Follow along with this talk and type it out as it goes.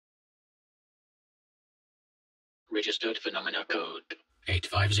Registered Phenomena Code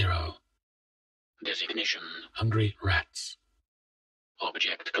 850. Designation Hungry Rats.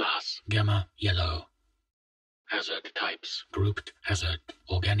 Object Class Gamma Yellow. Hazard Types Grouped Hazard,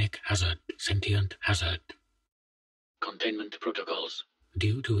 Organic Hazard, Sentient Hazard. Containment Protocols.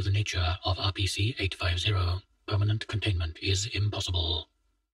 Due to the nature of RPC-850, permanent containment is impossible.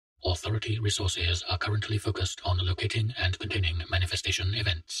 Authority resources are currently focused on locating and containing manifestation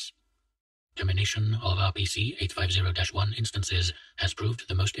events. Termination of RPC-850-1 instances has proved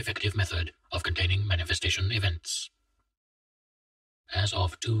the most effective method of containing manifestation events. As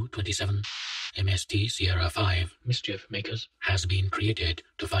of 2/27, MST Sierra 5 Mischief Makers has been created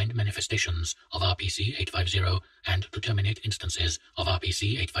to find manifestations of RPC-850 and to terminate instances of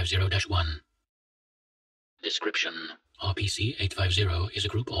RPC-850-1. Description: RPC-850 is a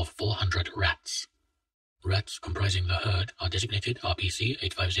group of 400 rats. Rats comprising the herd are designated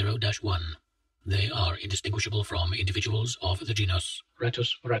RPC-850-1. They are indistinguishable from individuals of the genus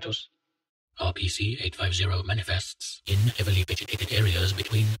Ratus ratus. RPC-850 manifests in heavily vegetated areas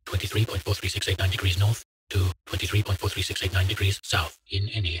between 23.43689 degrees north to 23.43689 degrees south in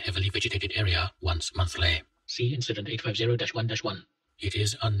any heavily vegetated area once monthly. See Incident 850-1-1. It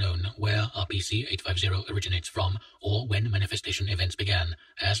is unknown where RPC-850 originates from or when manifestation events began,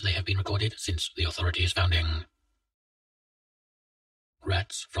 as they have been recorded since the authority's founding.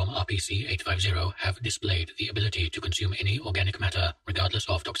 Rats from RPC-850 have displayed the ability to consume any organic matter, regardless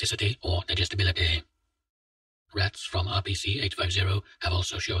of toxicity or digestibility. Rats from RPC-850 have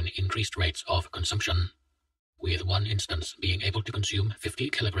also shown increased rates of consumption, with one instance being able to consume 50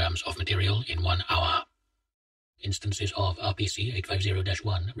 kilograms of material in 1 hour. Instances of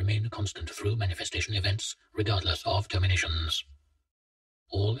RPC-850-1 remain constant through manifestation events, regardless of terminations.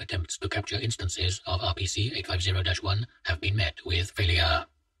 All attempts to capture instances of RPC-850-1 have been met with failure.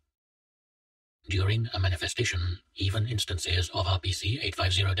 During a manifestation, even instances of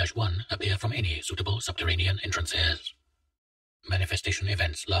RPC-850-1 appear from any suitable subterranean entrances. Manifestation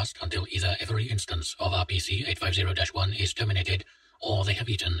events last until either every instance of RPC-850-1 is terminated or they have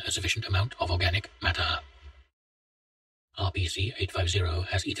eaten a sufficient amount of organic matter. RPC-850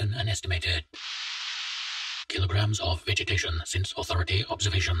 has eaten an estimated kilograms of vegetation since authority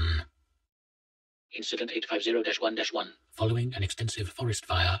observation. Incident 850-1-1. Following an extensive forest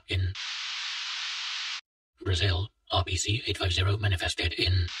fire in Brazil, RPC-850 manifested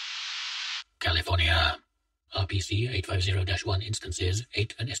in California. RPC-850-1 instances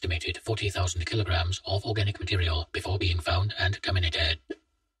ate an estimated 40,000 kilograms of organic material before being found and terminated.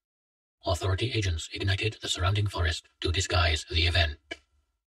 Authority agents ignited the surrounding forest to disguise the event.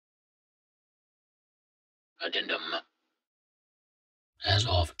 Addendum. As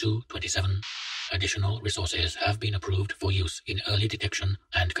of 2/27, additional resources have been approved for use in early detection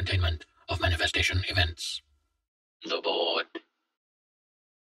and containment of manifestation events. The Board.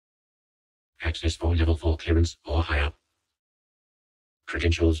 Access for Level 4 clearance or higher.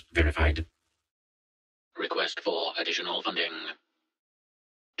 Credentials verified. Request for additional funding.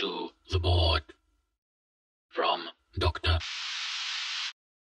 To the Board. From Dr.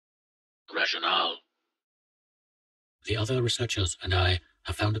 Rationale. The other researchers and I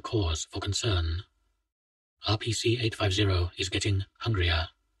have found a cause for concern. RPC-850 is getting hungrier,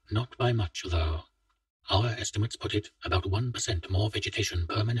 not by much though. Our estimates put it about 1% more vegetation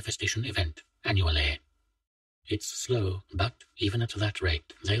per manifestation event annually. It's slow, but even at that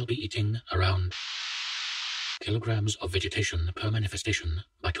rate, they'll be eating around kilograms of vegetation per manifestation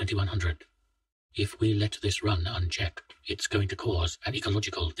by 2100. If we let this run unchecked, it's going to cause an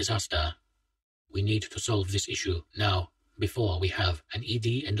ecological disaster. We need to solve this issue now, before we have an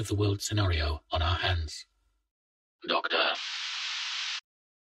ED end-of-the-world scenario on our hands. Doctor.